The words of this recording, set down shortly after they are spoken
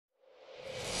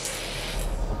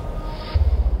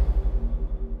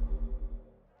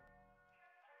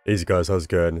Easy guys, how's it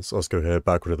going? It's OSCO here,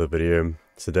 back with another video.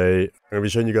 Today, I'm going to be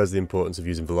showing you guys the importance of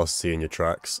using velocity in your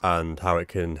tracks and how it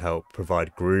can help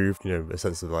provide groove, a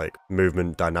sense of like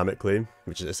movement dynamically,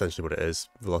 which is essentially what it is,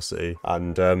 velocity.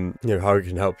 And, how it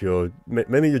can help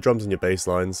mainly your drums and your bass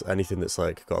lines, anything that's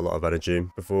like got a lot of energy.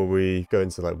 Before we go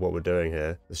into like what we're doing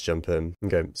here, let's jump in.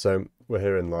 Okay, so we're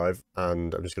here in live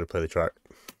and I'm just going to play the track.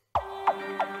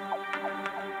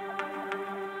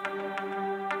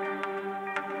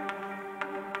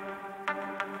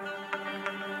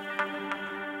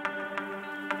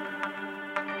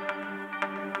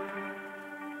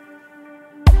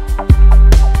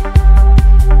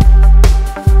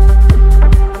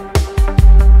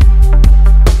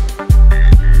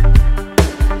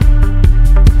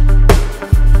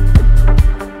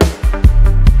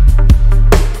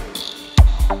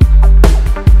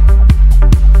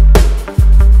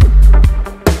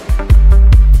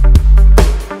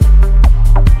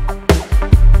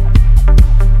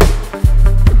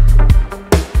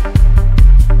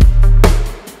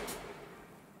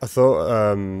 I thought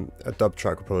a dub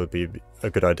track would probably be a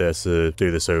good idea to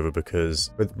do this over because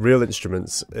with real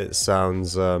instruments it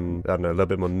sounds, I don't know, a little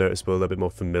bit more noticeable, a little bit more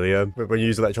familiar. But when you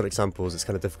use electronic samples it's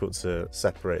kind of difficult to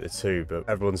separate the two, but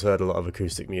everyone's heard a lot of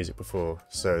acoustic music before,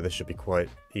 so this should be quite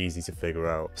easy to figure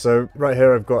out. So right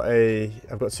here I've got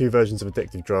two versions of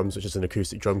Addictive Drums, which is an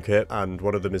acoustic drum kit, and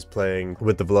one of them is playing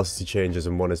with the velocity changes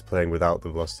and one is playing without the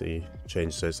velocity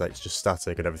change, so it's like just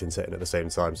static and everything's hitting at the same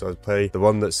time. So I'll play the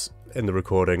one that's in the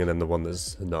recording and then the one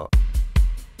that's not.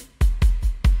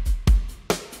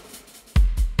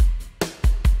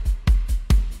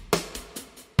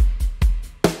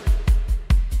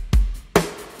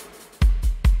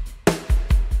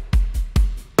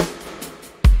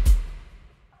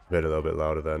 Made it a little bit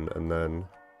louder then, and then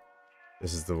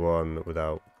this is the one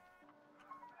without.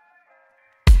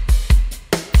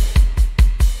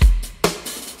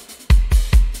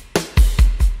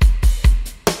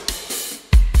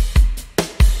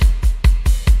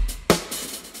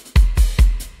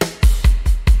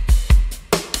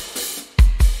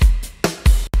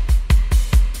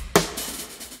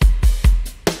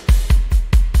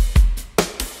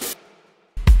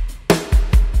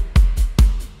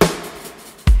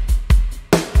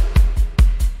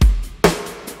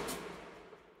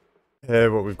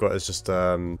 Here what we've got is just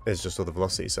all the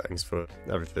velocity settings for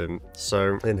everything.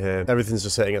 So in here everything's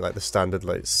just setting at like the standard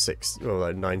like 6 or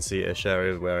like 9C-ish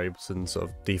area where Ableton sort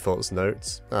of defaults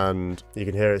notes, and you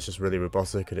can hear it's just really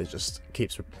robotic and it just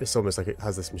keeps, it's almost like it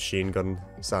has this machine gun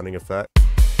sounding effect.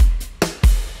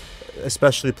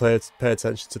 Especially pay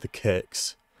attention to the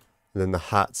kicks and then the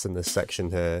hats in this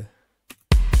section here.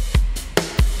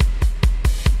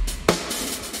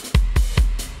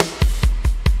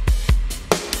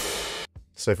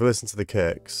 So if we listen to the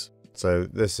kicks, so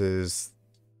this is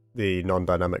the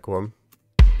non-dynamic one.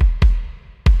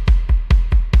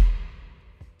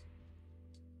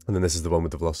 And then this is the one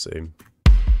with the velocity. And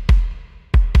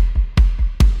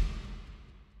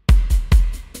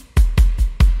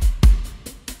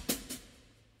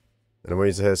I want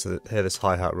you to hear this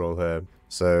hi-hat roll here.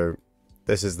 So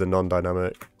this is the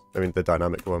non-dynamic, the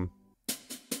dynamic one.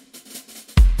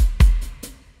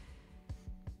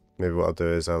 Maybe what I'll do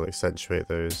is I'll accentuate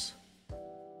those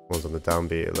ones on the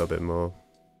downbeat a little bit more.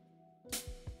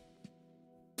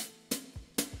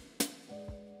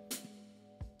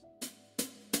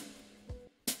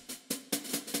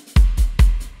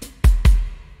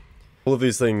 All of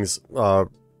these things are,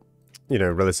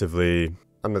 relatively,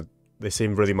 they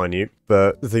seem really minute,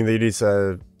 but the thing that you need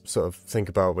to sort of think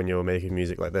about when you're making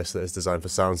music like this that is designed for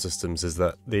sound systems is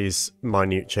that these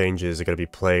minute changes are going to be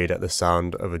played at the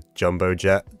sound of a jumbo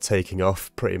jet taking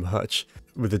off pretty much.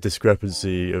 With a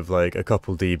discrepancy of like a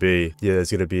couple dB, yeah,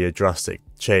 there's going to be a drastic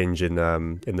change in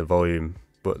the volume,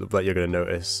 but that you're going to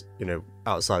notice,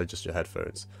 outside of just your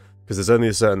headphones. Because there's only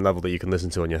a certain level that you can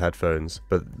listen to on your headphones,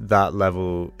 but that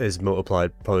level is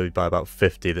multiplied probably by about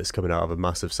 50 that's coming out of a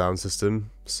massive sound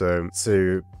system. So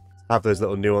to have those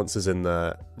little nuances in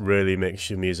there really makes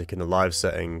your music in a live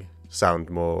setting sound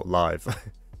more live.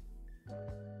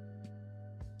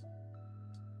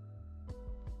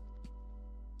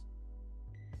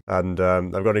 And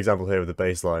I've got an example here with the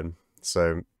bass line.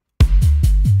 So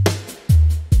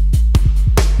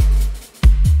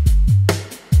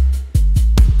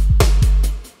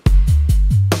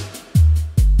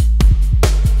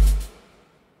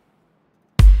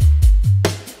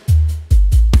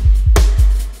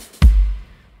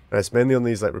and it's mainly on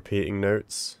these like repeating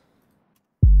notes.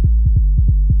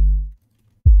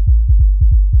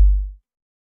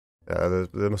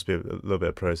 There must be a little bit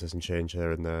of processing change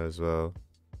here and there as well.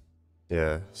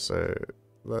 Yeah, so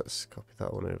let's copy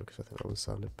that one over because I think that one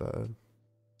sounded better.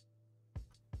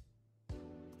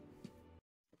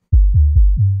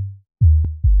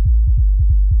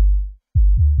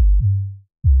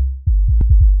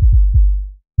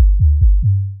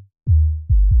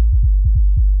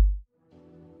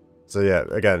 So yeah,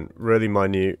 again, really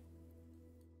minute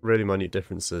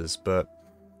differences, but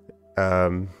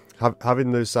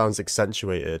having those sounds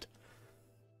accentuated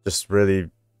just really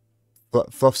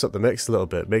fluffs up the mix a little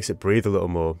bit, makes it breathe a little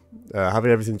more.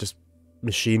 Having everything just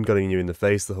machine gunning you in the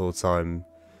face the whole time,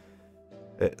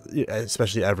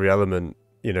 especially every element,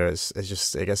 you know, it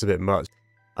gets a bit much.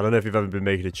 I don't know if you've ever been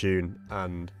making a tune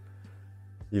and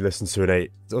you listen to an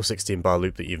 8 or 16 bar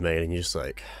loop that you've made and you're just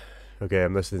like, okay,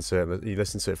 I'm listening to it. You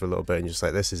listen to it for a little bit and you're just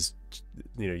like, this is,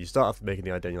 you know, you start off making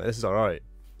the idea and you're like, this is alright.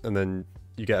 And then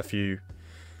you get you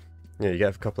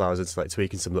get a couple hours into like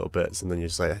tweaking some little bits and then you're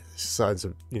just like, it's starting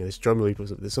to, you know, this drum loop,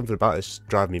 there's something about it just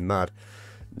driving me mad.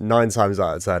 9 times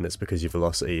out of 10, it's because your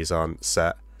velocities aren't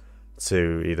set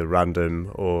to either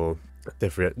random or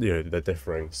different, you know, they're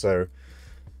differing. So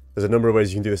there's a number of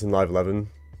ways you can do this in Live 11.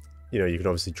 You know, you can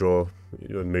obviously draw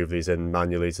and move these in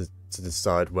manually to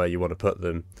decide where you want to put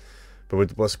them.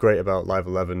 But what's great about Live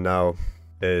 11 now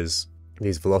is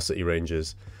these velocity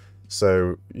ranges.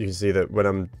 So you can see that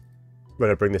when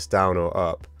I bring this down or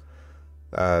up,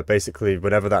 basically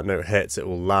whenever that note hits, it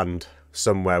will land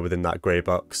somewhere within that grey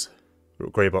box's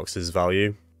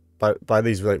value. By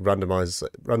these like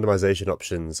randomization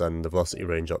options and the velocity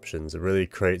range options, it really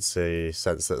creates a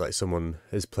sense that like someone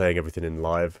is playing everything in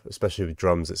live. Especially with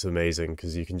drums, it's amazing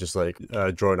because you can just like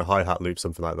draw in a hi-hat loop,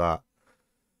 something like that.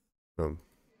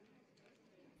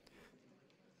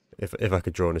 If I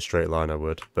could draw in a straight line, I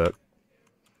would, but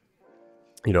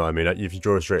you know what I mean. If you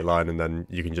draw a straight line and then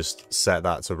you can just set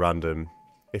that to random,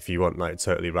 if you want like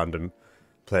totally random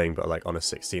playing, but like on a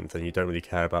 16th, and you don't really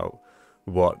care about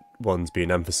what one's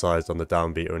being emphasized on the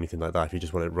downbeat or anything like that. If you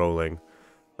just want it rolling,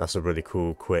 that's a really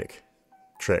cool, quick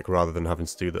trick rather than having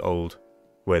to do the old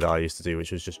way that I used to do,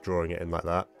 which was just drawing it in like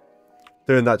that.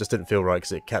 Doing that just didn't feel right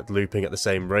because it kept looping at the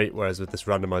same rate, whereas with this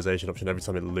randomization option, every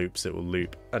time it loops, it will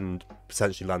loop and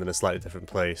potentially land in a slightly different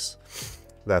place,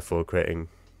 therefore creating,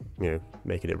 you know,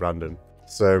 making it random.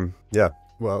 So yeah,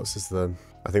 what else is there?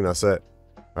 I think that's it.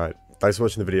 Alright, thanks for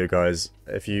watching the video, guys.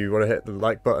 If you want to hit the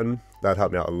like button, that'd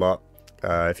help me out a lot.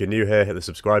 If you're new here, hit the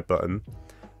subscribe button.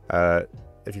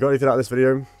 If you got anything out of this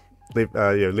video,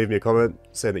 leave me a comment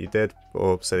saying that you did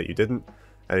or say that you didn't.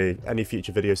 Any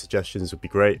future video suggestions would be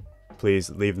great.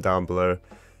 Please leave them down below.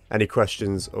 Any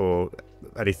questions or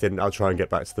anything, I'll try and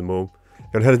get back to them all. You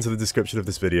can head into the description of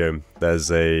this video. There's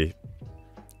a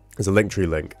Linktree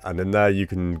link, and in there you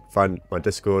can find my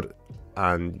Discord,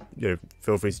 and you know,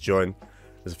 feel free to join.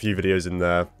 There's a few videos in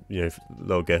there, you know,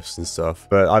 little gifs and stuff.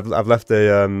 But I've left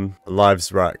a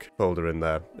lives rack folder in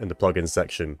there in the plugins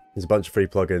section. There's a bunch of free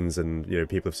plugins, and you know,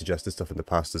 people have suggested stuff in the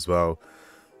past as well.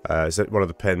 It's one of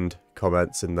the pinned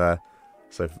comments in there,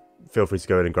 so feel free to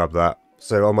go in and grab that.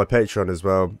 So on my Patreon as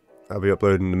well, I'll be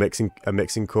uploading a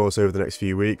mixing course over the next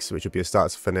few weeks, which will be a start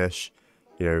to finish,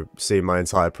 you know, seeing my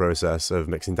entire process of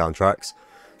mixing down tracks.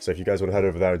 So if you guys want to head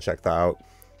over there and check that out,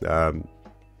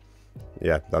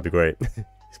 yeah, that'd be great.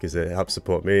 Because it helps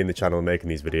support me and the channel making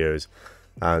these videos,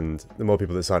 and the more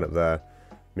people that sign up there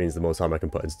means the more time I can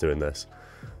put into doing this.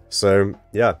 So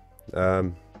yeah,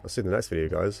 I'll see you in the next video,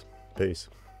 guys. Peace.